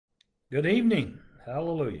Good evening.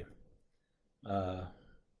 Hallelujah. Uh,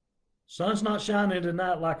 Sun's not shining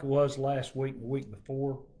tonight like it was last week and the week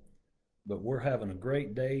before, but we're having a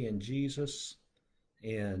great day in Jesus,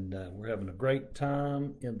 and we're having a great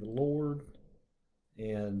time in the Lord,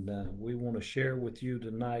 and we want to share with you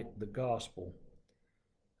tonight the gospel.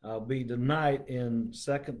 I'll be tonight in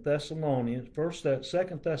Second Thessalonians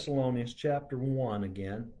chapter 1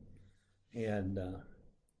 again, and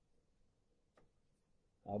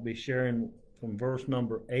I'll be sharing from verse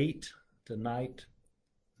number 8 tonight,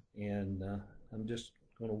 and I'm just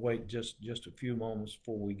going to wait just a few moments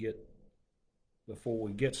before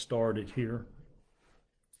we get started here.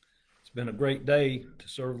 It's been a great day to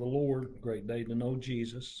serve the Lord, a great day to know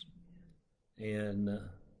Jesus, and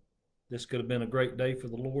this could have been a great day for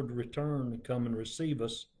the Lord to return and come and receive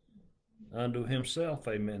us unto Himself.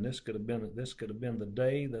 Amen. This could have been the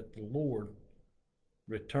day that the Lord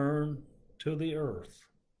returned to the earth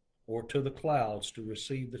or to the clouds to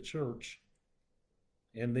receive the church,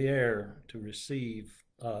 in the air to receive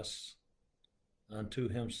us unto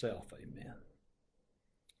Himself. Amen.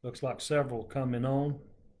 Looks like several coming on,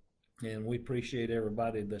 and we appreciate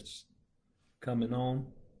everybody that's coming on.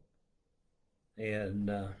 And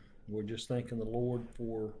we're just thanking the Lord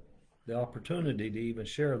for the opportunity to even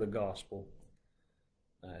share the gospel.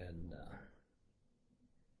 And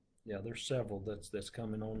yeah, there's several that's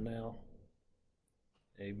coming on now.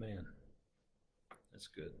 Amen. That's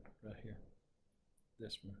good right here.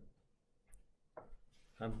 This one.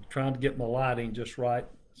 I'm trying to get my lighting just right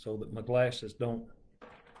so that my glasses don't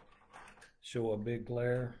show a big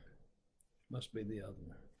glare. Must be the other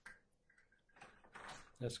one.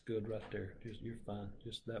 That's good right there. You're fine.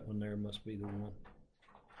 Just that one there must be the one.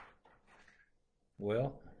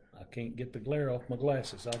 Well, I can't get the glare off my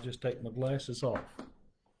glasses. I'll just take my glasses off.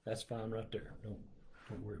 That's fine right there.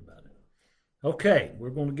 Don't worry about it. Okay,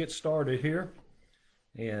 we're going to get started here,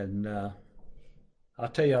 and I'll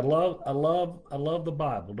tell you, I love the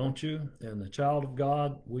Bible, don't you? And the child of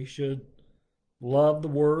God, we should love the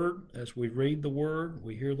Word. As we read the Word,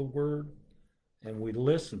 we hear the Word, and we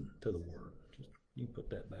listen to the Word. You can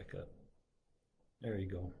put that back up. There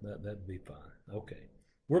you go. That'd be fine. Okay,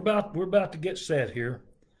 we're about to get set here,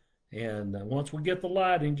 and once we get the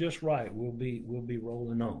lighting just right, we'll be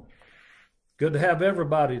rolling on. Good to have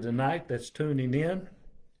everybody tonight that's tuning in,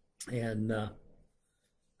 and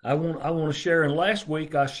I want to share. And last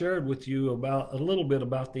week I shared with you a little bit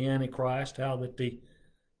about the Antichrist, how that the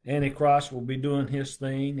Antichrist will be doing his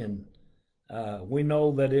thing, and we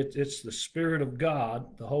know that it's the Spirit of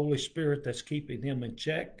God, the Holy Spirit, that's keeping him in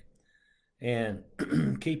check and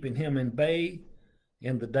keeping him in bay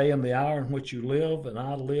in the day and the hour in which you live and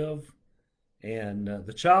I live. And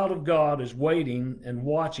the child of God is waiting and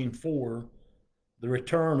watching for the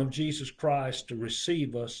return of Jesus Christ to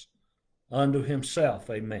receive us unto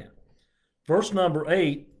Himself. Amen. Verse number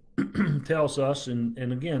 8 tells us, and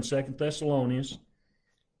again, 2 Thessalonians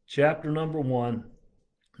chapter number 1,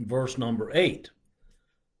 verse number 8,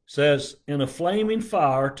 says, "In a flaming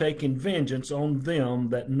fire taking vengeance on them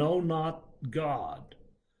that know not God,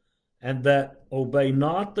 and that obey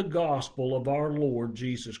not the gospel of our Lord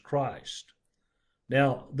Jesus Christ."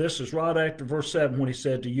 Now, this is right after verse 7 when he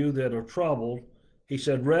said, "To you that are troubled," he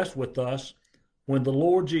said, "rest with us when the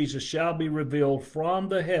Lord Jesus shall be revealed from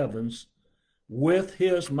the heavens with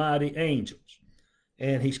His mighty angels."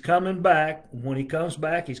 And He's coming back. When He comes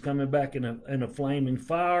back, He's coming back in a flaming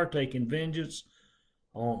fire, taking vengeance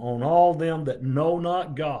on all them that know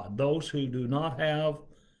not God, those who do not have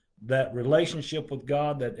that relationship with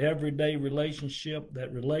God, that everyday relationship,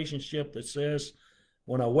 that relationship that says,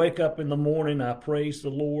 when I wake up in the morning, I praise the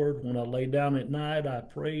Lord. When I lay down at night, I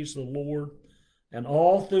praise the Lord. And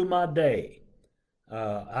all through my day,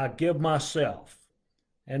 I give myself.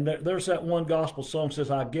 And there's that one gospel song that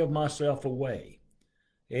says, "I give myself away."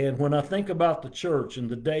 And when I think about the church and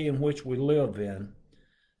the day in which we live in,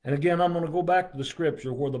 and again, I'm going to go back to the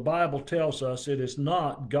scripture where the Bible tells us it is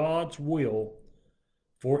not God's will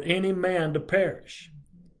for any man to perish.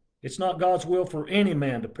 It's not God's will for any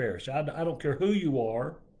man to perish. I don't care who you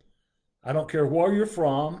are. I don't care where you're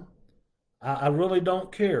from. I really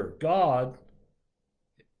don't care. God,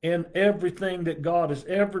 in everything that God has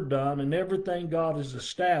ever done and everything God has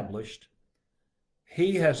established,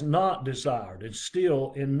 He has not desired, and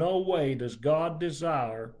still in no way does God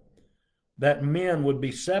desire that men would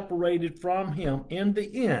be separated from Him in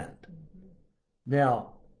the end.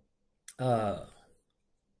 Now,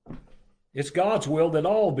 it's God's will that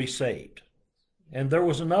all be saved. And there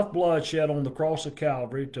was enough blood shed on the cross of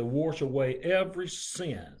Calvary to wash away every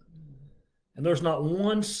sin. And there's not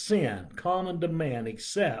one sin common to man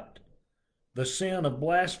except the sin of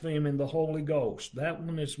blaspheming the Holy Ghost. That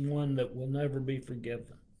one is one that will never be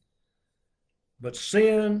forgiven. But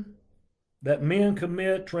sin that men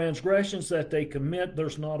commit, transgressions that they commit,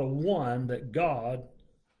 there's not a one that God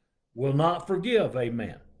will not forgive.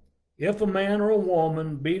 Amen. If a man or a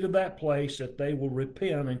woman be to that place that they will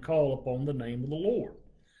repent and call upon the name of the Lord.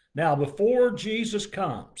 Now, before Jesus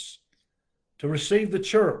comes to receive the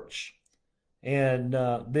church, and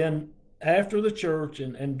then after the church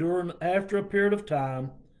and after a period of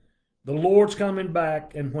time, the Lord's coming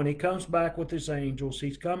back, and when he comes back with his angels,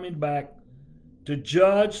 he's coming back to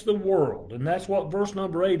judge the world. And that's what verse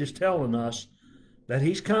number 8 is telling us, that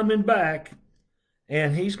he's coming back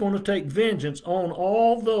and he's going to take vengeance on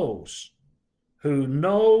all those who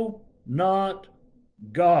know not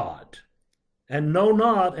God and know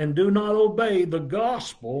not and do not obey the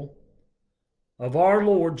gospel of our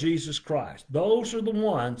Lord Jesus Christ. Those are the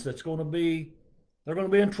ones they're going to be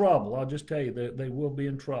in trouble. I'll just tell you, they will be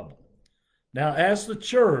in trouble. Now, as the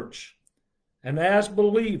church and as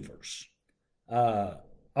believers,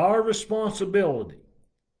 our responsibility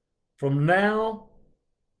from now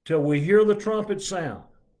till we hear the trumpet sound,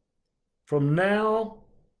 from now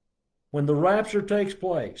when the rapture takes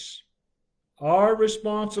place, our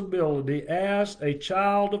responsibility as a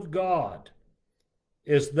child of God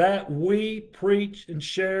is that we preach and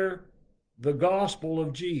share the gospel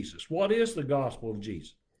of Jesus. What is the gospel of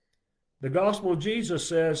Jesus? The gospel of Jesus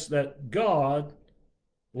says that God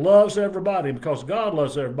loves everybody. Because God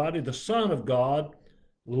loves everybody, the Son of God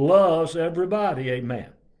loves everybody. Amen.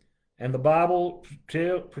 And the Bible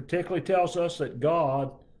particularly tells us that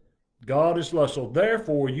God is love. So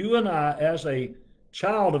therefore, you and I, as a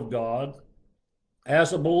child of God,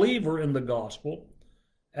 as a believer in the gospel,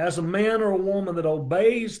 as a man or a woman that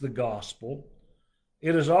obeys the gospel,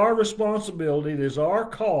 it is our responsibility, it is our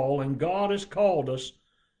call, and God has called us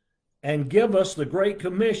and give us the Great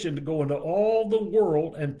Commission to go into all the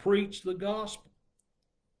world and preach the gospel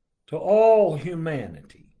to all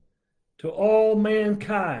humanity, to all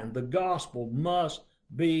mankind. The gospel must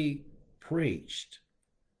be preached.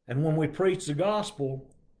 And when we preach the gospel,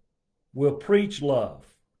 we'll preach love.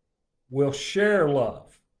 We'll share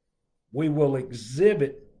love. We will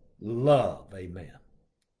exhibit love. Amen.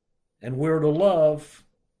 And we're to love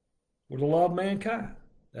mankind.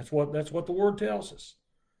 That's what the word tells us.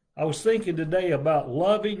 I was thinking today about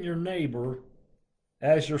loving your neighbor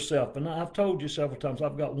as yourself. And I've told you several times,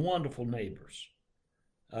 I've got wonderful neighbors.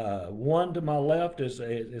 One to my left is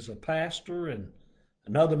a pastor, and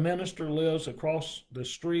another minister lives across the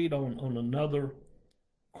street on another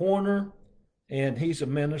corner, and he's a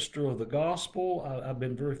minister of the gospel. I've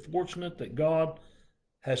been very fortunate that God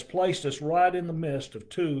has placed us right in the midst of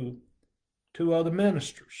two other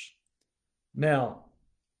ministers. Now,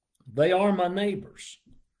 they are my neighbors.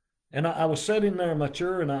 And I was sitting there in my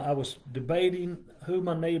chair, and I was debating who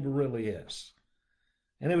my neighbor really is.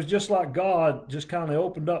 And it was just like God just kind of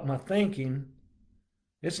opened up my thinking.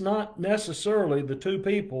 It's not necessarily the two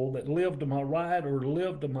people that live to my right or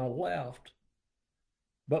live to my left,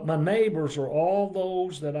 but my neighbors are all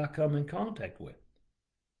those that I come in contact with.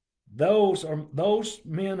 Those are those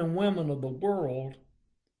men and women of the world,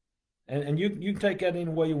 and you can take that any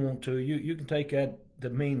way you want to. You can take that to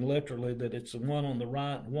mean literally that it's the one on the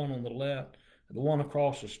right, the one on the left, the one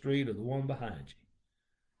across the street, or the one behind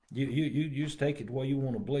you. You just take it the way you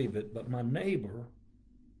want to believe it. But my neighbor,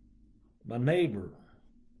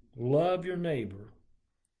 love your neighbor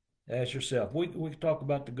as yourself. We can talk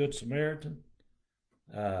about the Good Samaritan,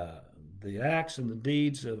 the acts and the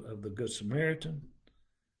deeds of the Good Samaritan.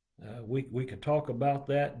 We could talk about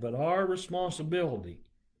that, but our responsibility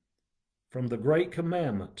from the Great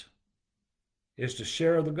Commandment is to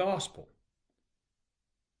share the gospel,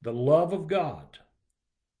 the love of God,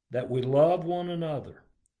 that we love one another,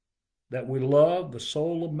 that we love the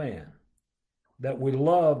soul of man, that we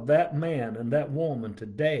love that man and that woman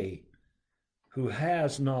today who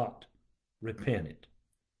has not repented.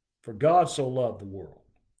 For God so loved the world.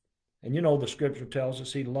 And you know, the scripture tells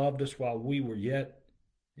us he loved us while we were yet.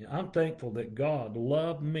 I'm thankful that God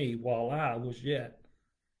loved me while I was yet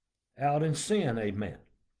out in sin. Amen.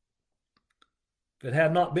 If it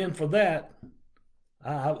had not been for that,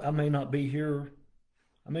 I may not be here.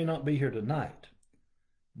 I may not be here tonight.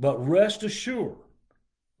 But rest assured,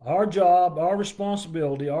 our job, our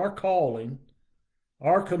responsibility, our calling,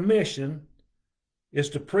 our commission is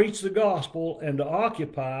to preach the gospel and to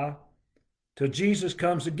occupy till Jesus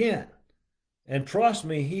comes again. And trust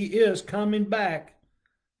me, he is coming back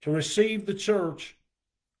to receive the church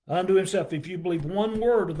unto himself. If you believe one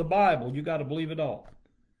word of the Bible, you got to believe it all.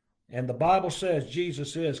 And the Bible says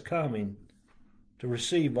Jesus is coming to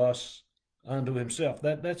receive us unto himself.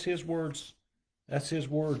 That's his words. That's his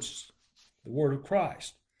words, the word of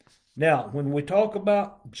Christ. Now, when we talk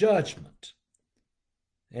about judgment,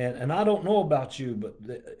 and I don't know about you, but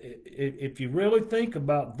if you really think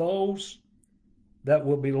about those that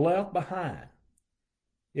will be left behind,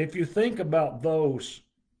 if you think about those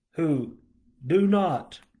who do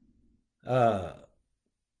not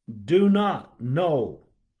know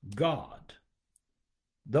God,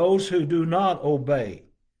 those who do not obey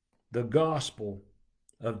the gospel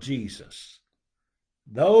of Jesus,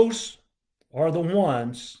 those are the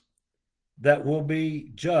ones that will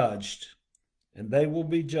be judged, and they will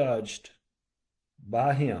be judged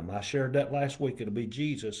by him. I shared that last week. It'll be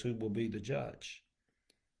Jesus who will be the judge.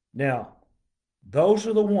 Now, those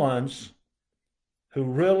are the ones who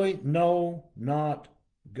really know not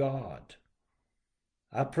God.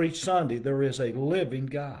 I preached Sunday, there is a living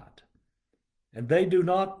God, and they do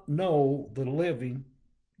not know the living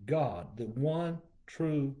God, the one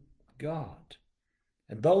true God.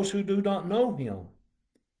 And those who do not know him,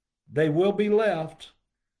 they will be left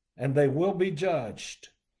and they will be judged.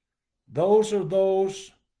 Those are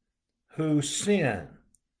those who sin,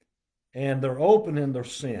 and they're open in their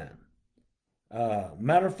sin.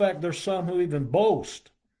 Matter of fact, there's some who even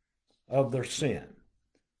boast of their sin.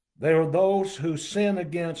 They are those who sin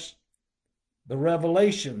against the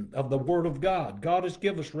revelation of the Word of God. God has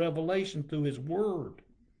given us revelation through his Word,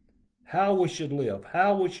 how we should live,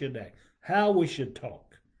 how we should act, how we should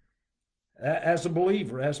talk as a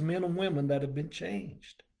believer, as men and women that have been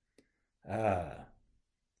changed.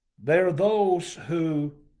 There are those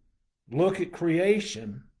who look at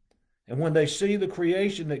creation, and when they see the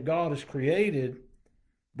creation that God has created,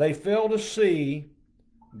 they fail to see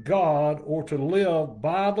God or to live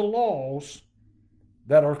by the laws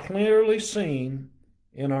that are clearly seen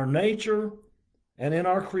in our nature and in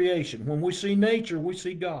our creation. When we see nature, we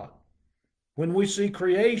see God. When we see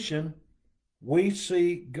creation, we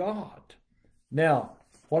see God. Now,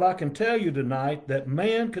 what I can tell you tonight, that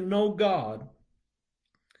man can know God,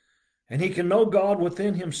 and he can know God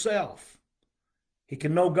within himself. He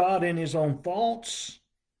can know God in his own thoughts,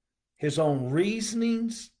 his own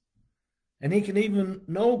reasonings, and he can even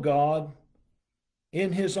know God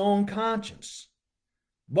in his own conscience.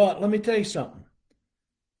 But let me tell you something.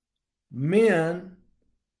 Men,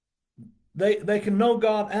 they can know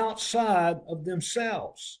God outside of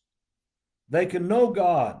themselves. They can know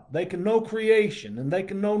God. They can know creation, and they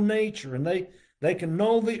can know nature, and they can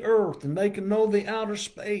know the earth, and they can know the outer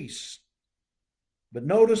space. But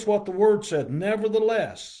notice what the word said.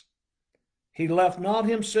 Nevertheless, he left not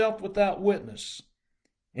himself without witness,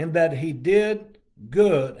 in that he did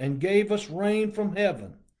good and gave us rain from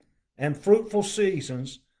heaven and fruitful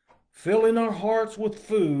seasons, filling our hearts with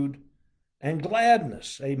food and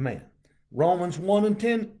gladness. Amen. Romans 1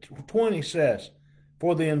 and 20 says,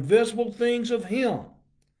 for the invisible things of him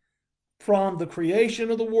from the creation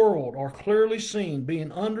of the world are clearly seen,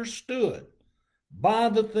 being understood by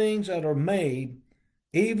the things that are made,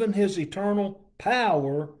 even his eternal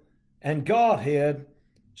power and Godhead,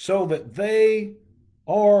 so that they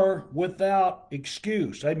are without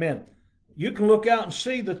excuse. Amen. You can look out and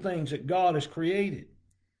see the things that God has created.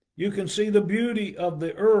 You can see the beauty of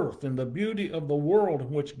the earth and the beauty of the world in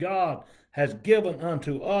which God has given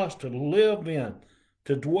unto us to live in,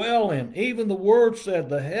 to dwell in. Even the word said,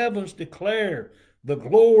 the heavens declare the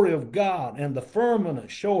glory of God, and the firmament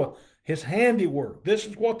showeth his handiwork. This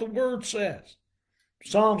is what the word says.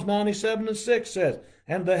 Psalms 97 and 6 says,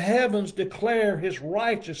 and the heavens declare his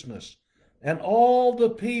righteousness, and all the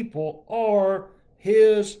people are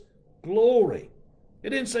his glory. It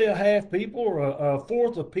didn't say a half people or a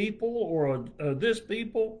fourth of people or this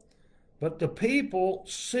people, but the people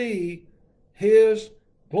see his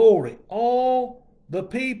glory. All the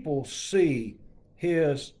people see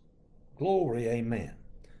his glory. Amen.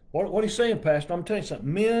 What he's saying, Pastor, I'm telling you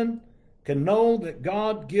something. Men can know that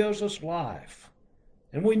God gives us life,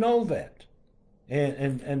 and we know that.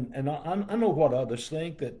 And I know what others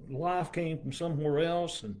think, that life came from somewhere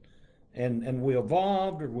else, and we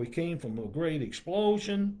evolved, or we came from a great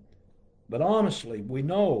explosion. But honestly, we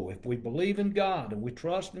know if we believe in God and we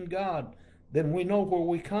trust in God, then we know where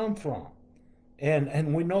we come from.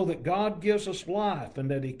 And we know that God gives us life,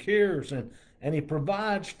 and that he cares, and he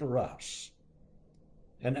provides for us.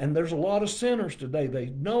 And there's a lot of sinners today. They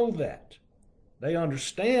know that. They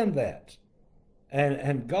understand that.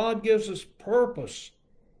 And God gives us purpose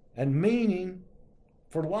and meaning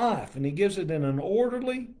for life. And he gives it in an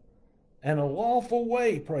orderly and a lawful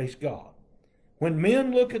way, praise God. When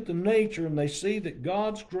men look at the nature and they see that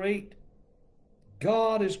God's great,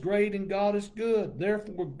 God is great and God is good.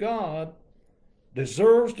 Therefore, God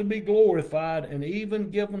deserves to be glorified and even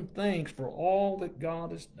given thanks for all that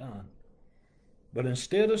God has done. But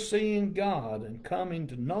instead of seeing God and coming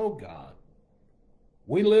to know God,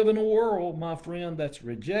 we live in a world, my friend, that's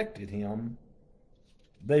rejected Him.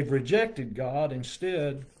 They've rejected God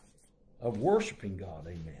instead of worshiping God.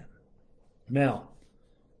 Amen. Now,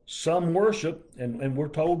 some worship, and we're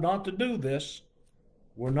told not to do this.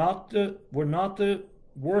 We're not to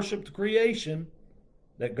worship the creation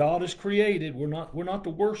that God has created. We're not to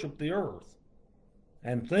worship the earth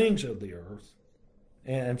and things of the earth.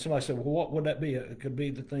 And somebody said, well, what would that be? It could be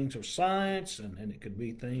the things of science, and it could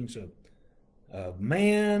be things of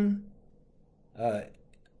man,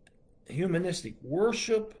 humanistic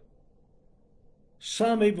worship.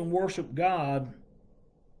 Some even worship God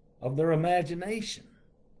of their imagination,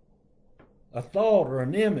 a thought or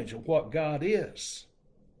an image of what God is.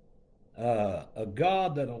 A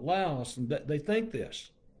God that allows them, that they think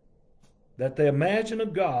this, that they imagine a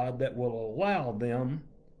God that will allow them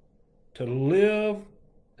to live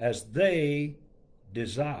as they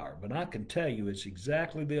desire. But I can tell you it's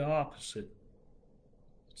exactly the opposite.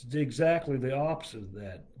 It's exactly the opposite of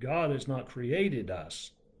that. God has not created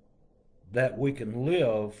us that we can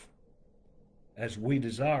live as we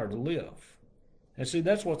desire to live. And see,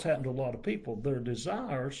 that's what's happened to a lot of people. Their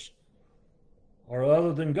desires are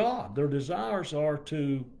other than God. Their desires are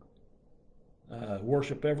to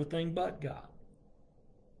worship everything but God.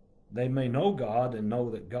 They may know God and know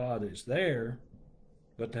that God is there,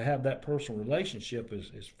 but to have that personal relationship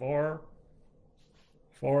is far,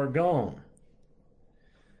 far gone.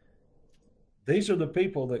 These are the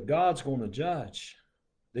people that God's going to judge.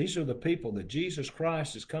 These are the people that Jesus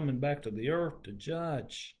Christ is coming back to the earth to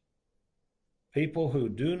judge. People who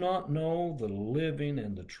do not know the living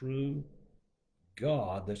and the true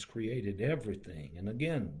God that's created everything. And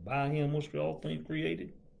again, by Him was all things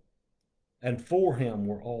created, and for Him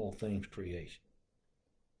were all things created.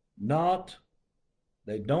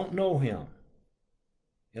 They don't know Him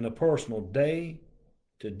in a personal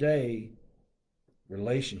day-to-day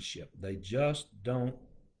relationship. They just don't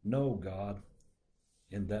know God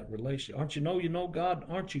in that relationship. You know God?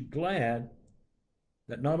 Aren't you glad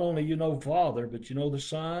that not only you know Father, but you know the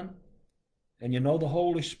Son, and you know the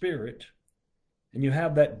Holy Spirit, and you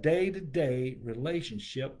have that day-to-day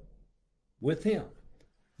relationship with Him?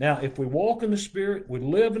 Now, if we walk in the Spirit, we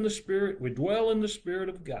live in the Spirit, we dwell in the Spirit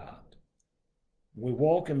of God, we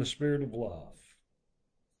walk in the Spirit of love.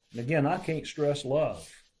 And again, I can't stress love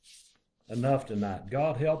enough tonight.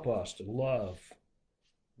 God help us to love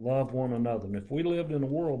one another. And if we lived in a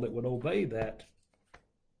world that would obey that,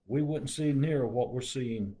 we wouldn't see near what we're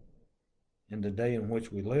seeing in the day in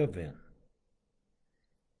which we live in.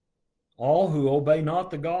 All who obey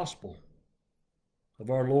not the gospel of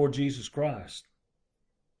our Lord Jesus Christ,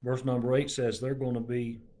 verse number 8 says they're going to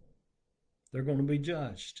be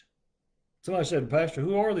judged. Somebody said, Pastor,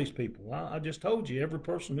 who are these people? I just told you, every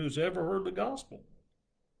person who's ever heard the gospel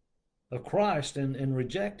of Christ and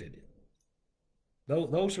rejected it.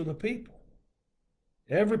 Those are the people.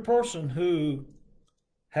 Every person who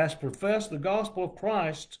has professed the gospel of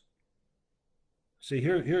Christ. See,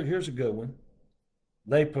 here's a good one.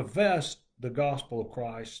 They professed the gospel of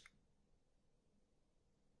Christ,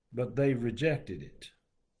 but they rejected it.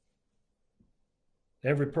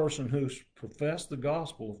 Every person who's professed the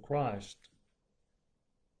gospel of Christ,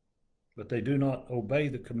 but they do not obey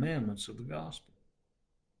the commandments of the gospel.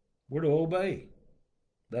 We're to obey.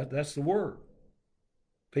 That's the word.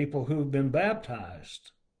 People who've been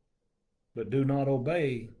baptized, but do not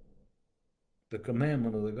obey the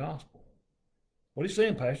commandment of the gospel. What are you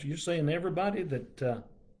saying, Pastor? You're saying everybody that,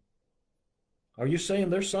 are you saying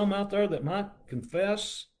there's some out there that might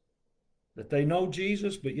confess that they know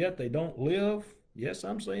Jesus, but yet they don't live? Yes,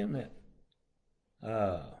 I'm saying that.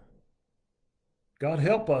 God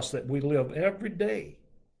help us that we live every day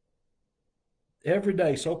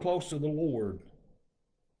so close to the Lord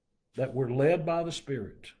that we're led by the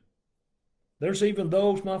Spirit. There's even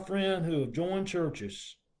those, my friend, who have joined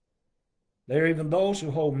churches. There are even those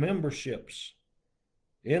who hold memberships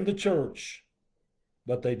in the church,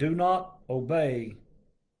 but they do not obey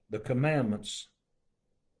the commandments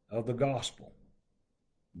of the gospel.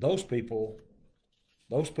 Those people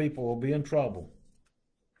will be in trouble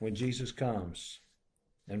when Jesus comes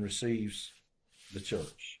and receives the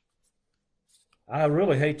church. I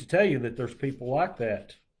really hate to tell you that there's people like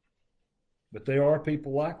that, but there are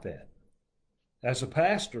people like that. As a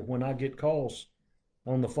pastor, when I get calls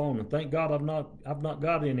on the phone, and thank God I've not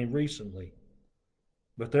got any recently,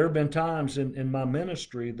 but there have been times in my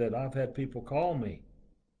ministry that I've had people call me,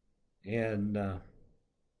 and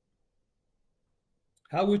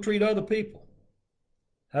how we treat other people.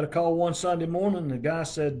 Had a call one Sunday morning, and the guy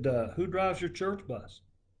said, who drives your church bus?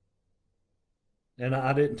 And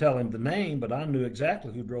I didn't tell him the name, but I knew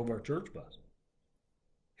exactly who drove our church bus.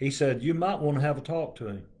 He said, you might want to have a talk to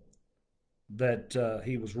him. That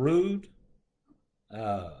he was rude,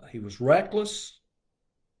 he was reckless,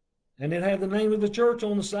 and it had the name of the church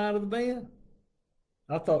on the side of the van.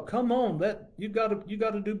 I thought, come on, that you got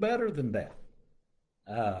to do better than that.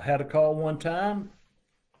 Had a call one time.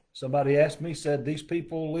 Somebody asked me, said, these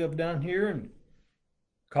people live down here, and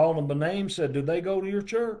called them by name, said, do they go to your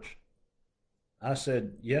church? I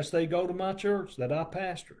said, yes, they go to my church that I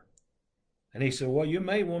pastor. And he said, well, you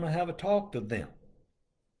may want to have a talk to them.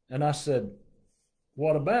 And I said,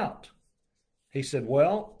 what about? He said,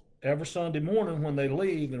 well, every Sunday morning when they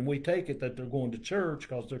leave and we take it that they're going to church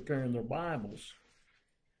because they're carrying their Bibles,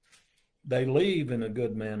 they leave in a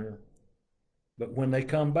good manner. But when they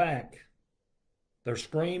come back, they're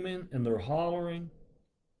screaming and they're hollering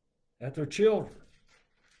at their children.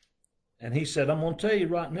 And he said, I'm going to tell you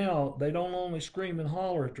right now, they don't only scream and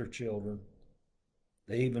holler at their children,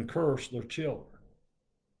 they even curse their children.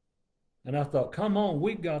 And I thought, come on,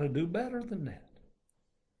 we've got to do better than that.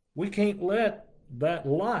 We can't let that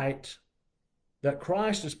light that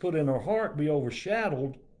Christ has put in our heart be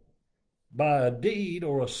overshadowed by a deed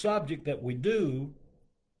or a subject that we do.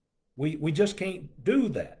 We just can't do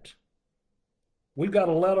that. We've got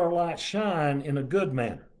to let our light shine in a good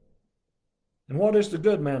manner. And what is the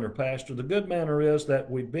good manner, Pastor? The good manner is that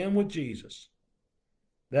we've been with Jesus,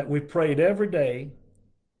 that we've prayed every day,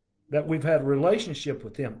 that we've had a relationship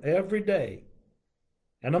with him every day.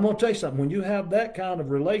 And I'm going to tell you something. When you have that kind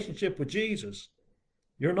of relationship with Jesus,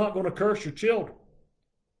 you're not going to curse your children.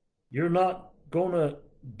 You're not going to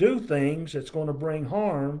do things that's going to bring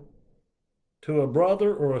harm to a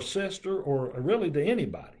brother or a sister or really to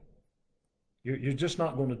anybody. You're just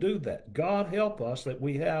not going to do that. God help us that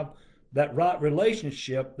we have that right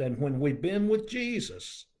relationship. Then when we've been with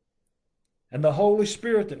Jesus and the Holy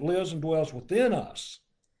Spirit that lives and dwells within us,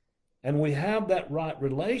 and we have that right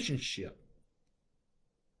relationship,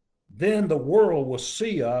 then the world will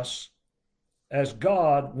see us as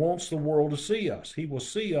God wants the world to see us. He will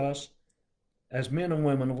see us as men and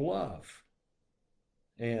women of love.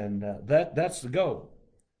 And that's the goal,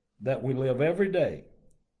 that we live every day,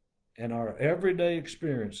 and our everyday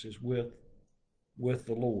experiences with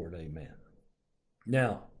the Lord. Amen.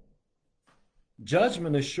 Now,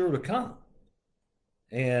 judgment is sure to come.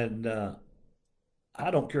 And I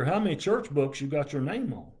don't care how many church books you got your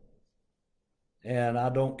name on. And I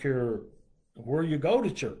don't care where you go to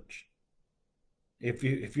church. If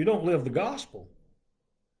you don't live the gospel,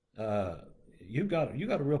 you got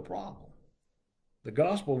a real problem. The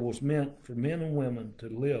gospel was meant for men and women to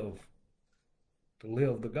live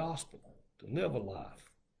the gospel, to live a life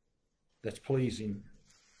that's pleasing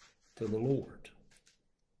to the Lord.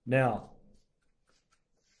 Now,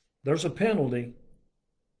 there's a penalty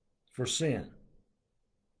for sin.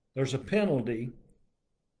 There's a penalty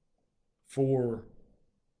for,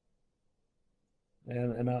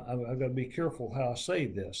 and I've got to be careful how I say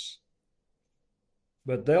this,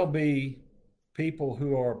 but there'll be people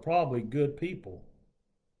who are probably good people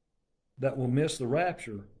that will miss the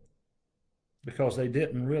rapture because they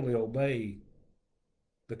didn't really obey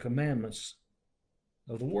the commandments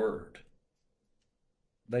of the Word.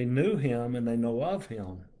 They knew him and they know of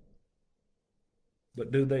him,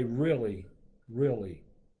 but do they really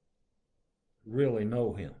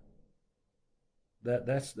know him?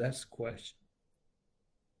 That's the question.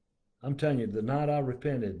 I'm telling you, the night I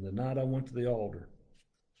repented, the night I went to the altar,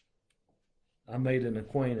 I made an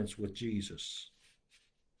acquaintance with Jesus.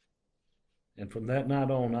 And from that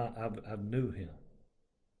night on, I knew him.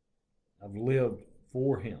 I've lived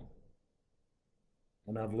for him.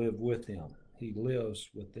 And I've lived with him. He lives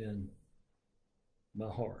within my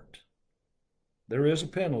heart. There is a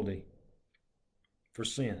penalty for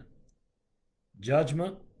sin.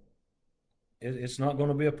 Judgment, it's not going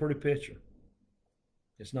to be a pretty picture.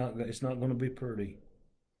 It's not going to be pretty.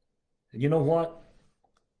 And you know what?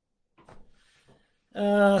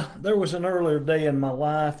 There was an earlier day in my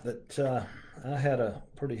life that I had a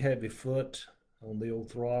pretty heavy foot on the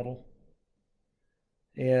old throttle.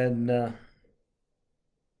 And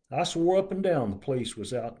I swore up and down the police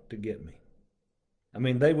was out to get me. I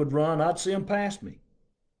mean, they would run, I'd see them pass me.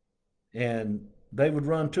 And they would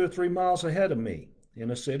run 2 or 3 miles ahead of me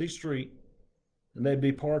in a city street. And they'd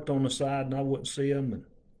be parked on the side and I wouldn't see them. And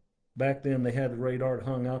back then they had the radar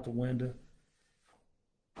hung out the window.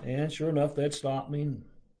 And sure enough, they'd stop me and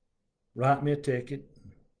write me a ticket.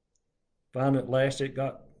 Finally, at last,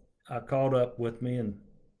 I caught up with me, and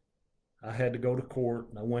I had to go to court.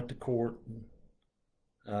 And I went to court. And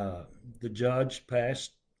the judge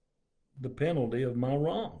passed the penalty of my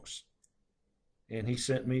wrongs. And he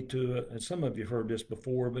sent me to, and some of you have heard this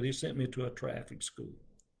before, but he sent me to a traffic school.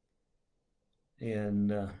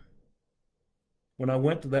 And when I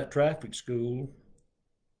went to that traffic school,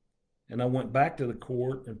 and I went back to the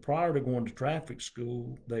court, and prior to going to traffic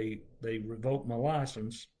school, they revoked my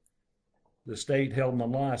license. The state held my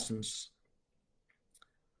license.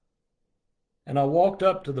 And I walked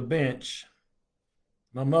up to the bench.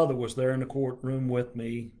 My mother was there in the courtroom with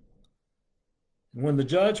me. And when the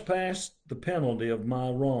judge passed the penalty of my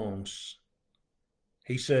wrongs,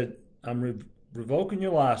 he said, I'm revoking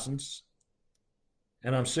your license,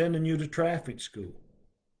 and I'm sending you to traffic school.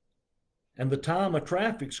 And the time of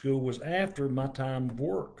traffic school was after my time of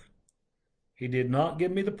work. He did not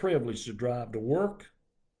give me the privilege to drive to work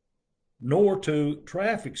nor to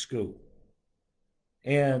traffic school.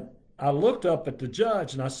 And I looked up at the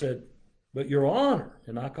judge and I said, but Your Honor,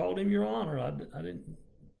 and I called him Your Honor. I didn't,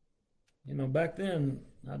 back then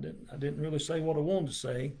I didn't really say what I wanted to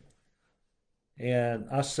say. And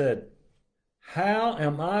I said, how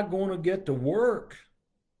am I going to get to work?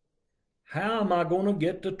 How am I going to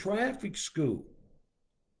get to traffic school?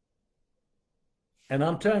 And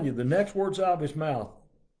I'm telling you, the next words out of his mouth,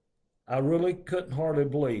 I really couldn't hardly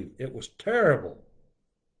believe. It was terrible.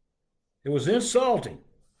 It was insulting.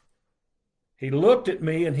 He looked at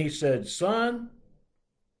me and he said, son,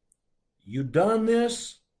 you done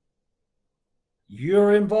this?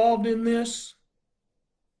 You're involved in this?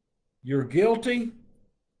 You're guilty?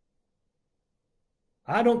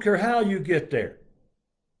 I don't care how you get there.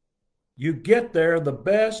 You get there the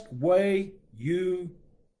best way you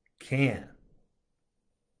can.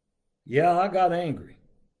 Yeah, I got angry.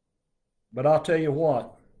 But I'll tell you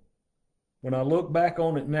what, when I look back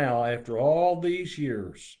on it now, after all these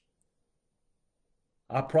years,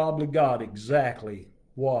 I probably got exactly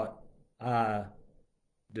what I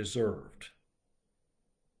deserved.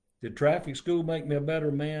 Did traffic school make me a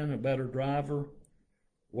better man, a better driver?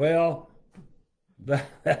 Well,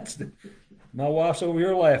 that's my wife's over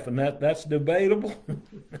here laughing. That's debatable.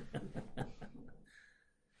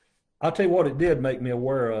 I'll tell you what it did make me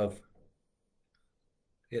aware of.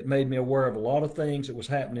 It made me aware of a lot of things that was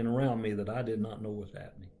happening around me that I did not know was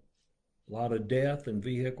happening. A lot of death in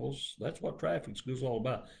vehicles. That's what traffic school's all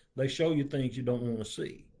about. They show you things you don't want to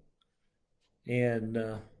see. And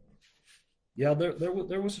yeah, there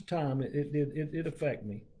was a time it affected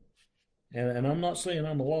me. And I'm not saying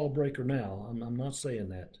I'm a lawbreaker now. I'm not saying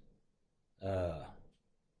that.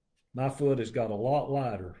 My foot has got a lot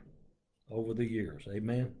lighter over the years.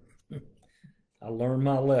 Amen. I learned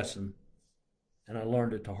my lesson, and I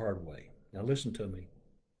learned it the hard way. Now listen to me.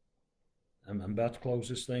 I'm about to close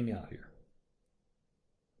this thing out here.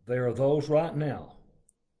 There are those right now,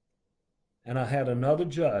 and I had another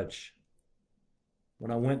judge when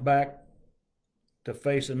I went back to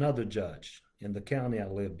face another judge in the county I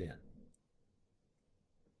lived in.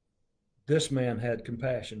 This man had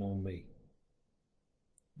compassion on me.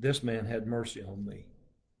 This man had mercy on me.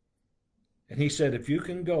 And he said, if you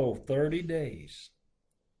can go 30 days,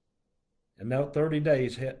 and that 30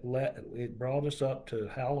 days, it brought us up to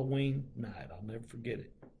Halloween night. I'll never forget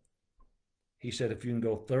it. He said, if you can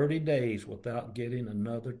go 30 days without getting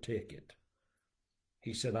another ticket,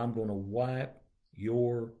 he said, I'm going to wipe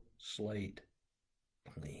your slate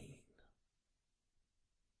clean.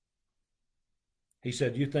 He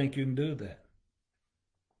said, you think you can do that?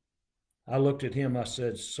 I looked at him. I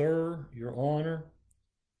said, sir, Your Honor,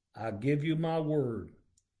 I give you my word.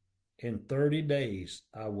 In 30 days,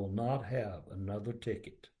 I will not have another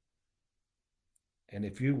ticket. And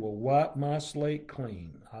if you will wipe my slate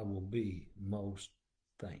clean, I will be most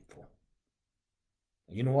thankful.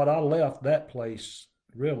 You know what? I left that place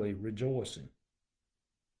really rejoicing.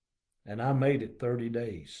 And I made it 30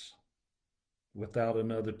 days without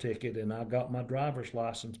another ticket, and I got my driver's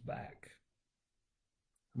license back.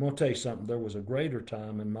 I'm going to tell you something. There was a greater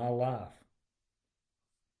time in my life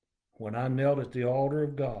when I knelt at the altar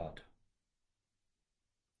of God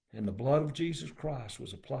and the blood of Jesus Christ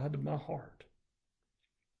was applied to my heart.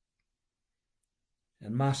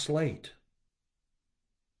 And my slate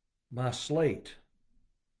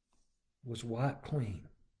was wiped clean,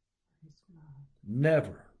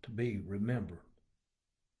 never to be remembered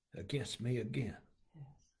against me again,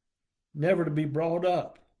 never to be brought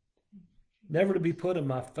up, never to be put in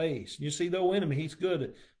my face. You see, the old enemy, he's good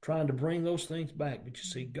at trying to bring those things back, but you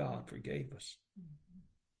see, God forgave us.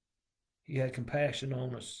 He had compassion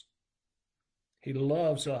on us. He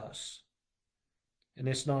loves us. And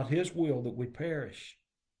it's not his will that we perish,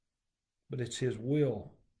 but it's his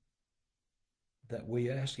will that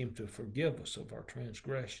we ask him to forgive us of our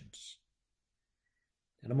transgressions.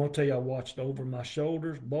 And I'm going to tell you, I watched over my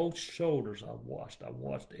shoulders, both shoulders I watched. I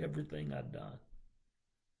watched everything I'd done.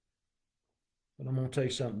 But I'm going to tell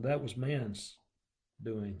you something, that was man's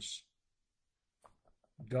doings.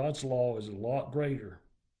 God's law is a lot greater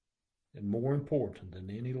and more important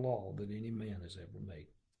than any law that any man has ever made.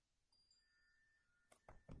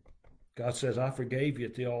 God says, I forgave you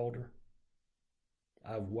at the altar.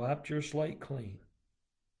 I've wiped your slate clean.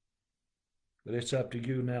 But it's up to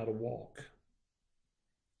you now to walk.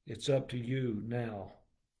 It's up to you now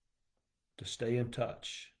to stay in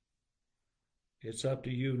touch. It's up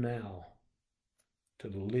to you now to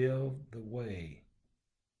live the way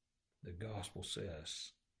the gospel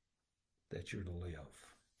says that you're to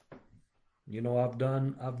live. You know, I've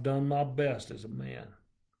done my best as a man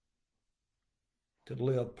to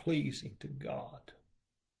live pleasing to God.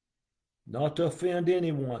 Not to offend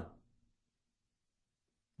anyone,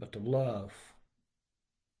 but to love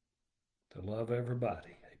everybody.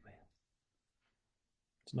 Amen.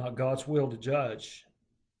 It's not God's will to judge,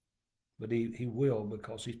 but he will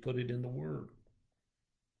because he's put it in the Word.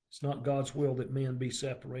 It's not God's will that men be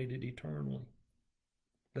separated eternally.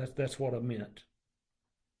 That's what I meant.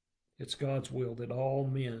 It's God's will that all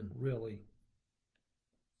men really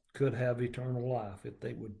could have eternal life if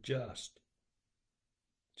they would just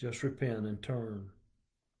repent and turn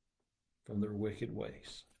from their wicked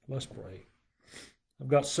ways. Let's pray. I've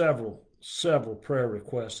got several prayer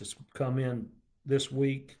requests that's come in this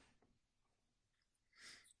week.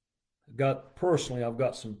 I've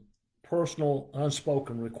got some personal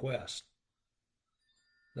unspoken requests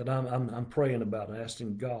that I'm praying about and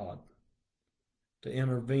asking God to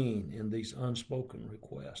intervene in these unspoken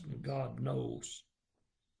requests. And God knows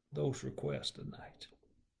those requests tonight.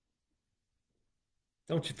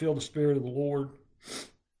 Don't you feel the Spirit of the Lord,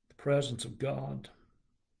 the presence of God?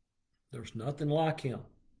 There's nothing like him.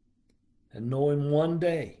 And knowing one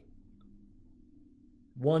day,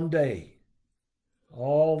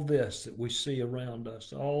 all this that we see around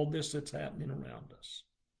us, all this that's happening around us,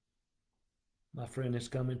 my friend, it's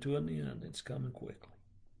coming to an end. It's coming quickly.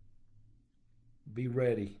 Be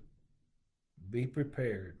ready. Be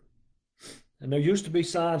prepared. And there used to be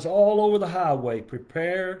signs all over the highway,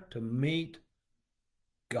 prepare to meet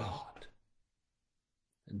God.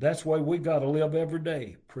 And that's why we got to live every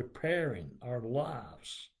day, preparing our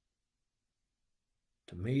lives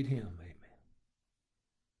to meet him. Amen.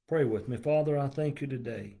 Pray with me. Father, I thank you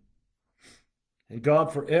today. And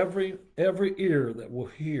God, for every ear that will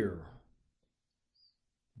hear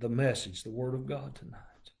the message, the word of God tonight.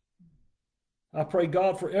 I pray,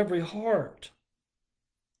 God, for every heart.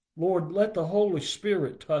 Lord, let the Holy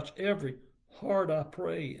Spirit touch every heart, I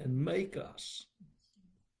pray, and make us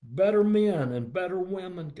better men and better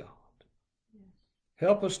women, God.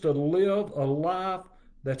 Help us to live a life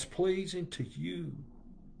that's pleasing to you.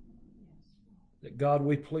 That, God,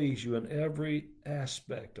 we please you in every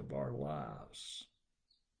aspect of our lives.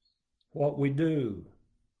 What we do,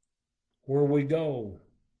 where we go,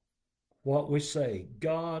 what we say.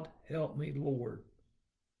 God, help me, Lord,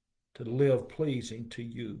 to live pleasing to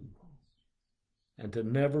you and to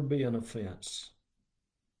never be an offense.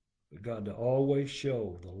 But, God, to always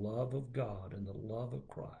show the love of God and the love of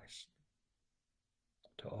Christ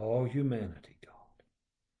to all humanity, God.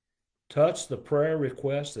 Touch the prayer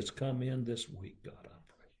request that's come in this week, God, I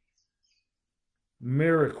pray.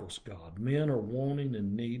 Miracles, God. Men are wanting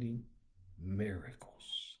and needing miracles.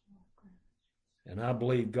 And I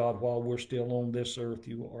believe, God, while we're still on this earth,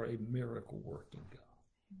 you are a miracle-working God.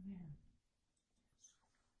 Amen.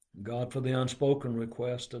 God, for the unspoken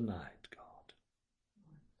request tonight, God.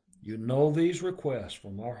 You know these requests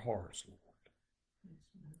from our hearts, Lord.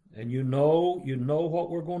 And you know what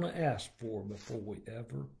we're going to ask for before we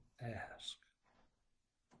ever ask.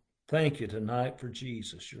 Thank you tonight for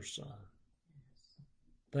Jesus, your Son.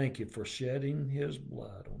 Thank you for shedding his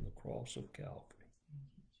blood on the cross of Calvary,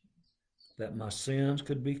 that my sins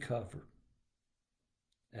could be covered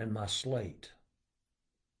and my slate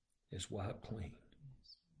is wiped clean.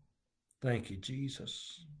 Thank you,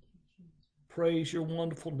 Jesus. Praise your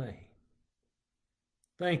wonderful name.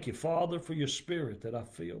 Thank you, Father, for your Spirit that I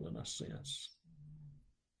feel and I sense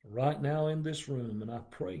right now in this room. And I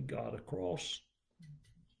pray, God, across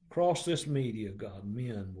this media, God,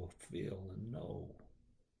 men will feel and know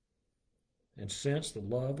and sense the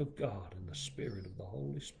love of God and the Spirit of the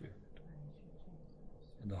Holy Spirit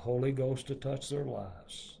and the Holy Ghost to touch their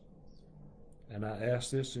lives. And I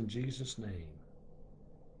ask this in Jesus' name.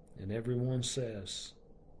 And everyone says,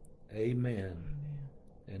 amen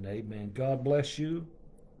and amen. God bless you.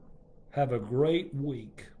 Have a great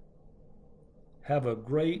week. Have a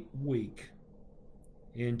great week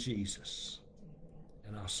in Jesus.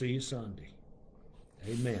 And I'll see you Sunday.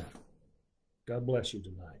 Amen. God bless you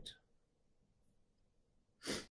tonight.